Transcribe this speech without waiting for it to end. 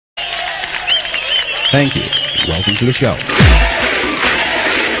Thank you. Welcome to the show.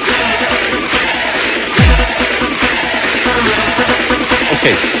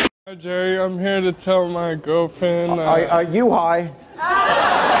 Okay. Hi, Jerry. I'm here to tell my girlfriend. Are you high?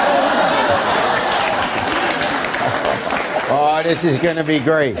 Oh, this is going to be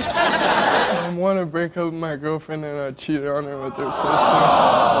great. I want to break up with my girlfriend and I cheated on her with her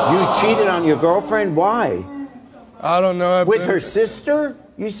sister. You cheated on your girlfriend? Why? I don't know. With her sister,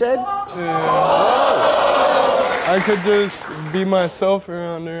 you said? Yeah. I could just be myself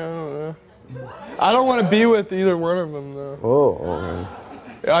around her. I don't know. I don't want to be with either one of them, though. Oh, all right.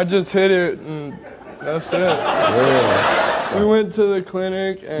 I just hit it, and that's it. Yeah. We went to the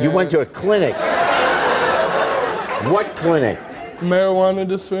clinic. And You went to a clinic? What clinic? Marijuana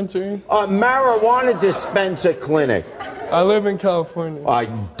dispensary. A marijuana dispenser clinic. I live in California.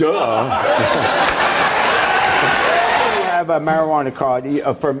 Duh. You have a marijuana card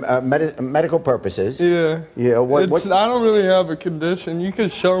for medical purposes. Yeah. Yeah. I don't really have a condition. You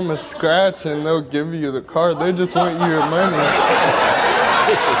could show them a scratch and they'll give you the card. They just want your money.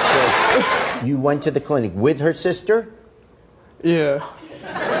 This is great. You went to the clinic with her sister? Yeah.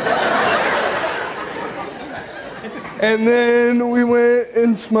 And then we went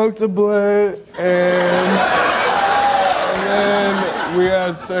and smoked a blunt, and then we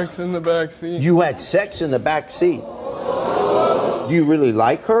had sex in the back seat. You had sex in the back seat? Do you really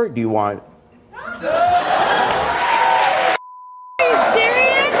like her? Do you want... Are you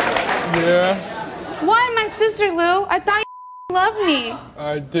serious? Yeah. Why my sister, Lou? I thought you loved me.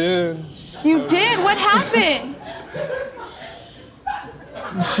 I did. You did? What happened?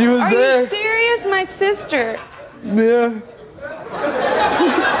 She was there. Are you serious? My sister. Yeah.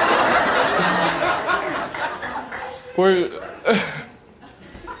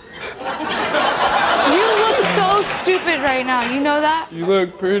 You look so stupid right now. You know that? You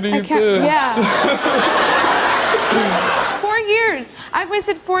look pretty good. Yeah. 4 years. I've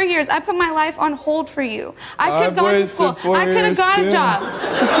wasted 4 years. I put my life on hold for you. I could have gone to school. I could have got a job.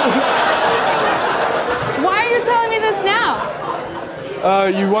 Why are you telling me this now?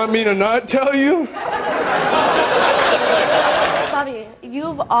 You want me to not tell you? Bobby,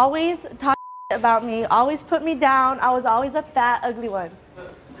 you've always talked about me, always put me down. I was always a fat, ugly one.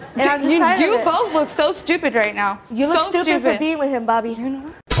 And I'm just tired you of it. both look so stupid right now. You look so stupid for being with him, Bobby. Okay.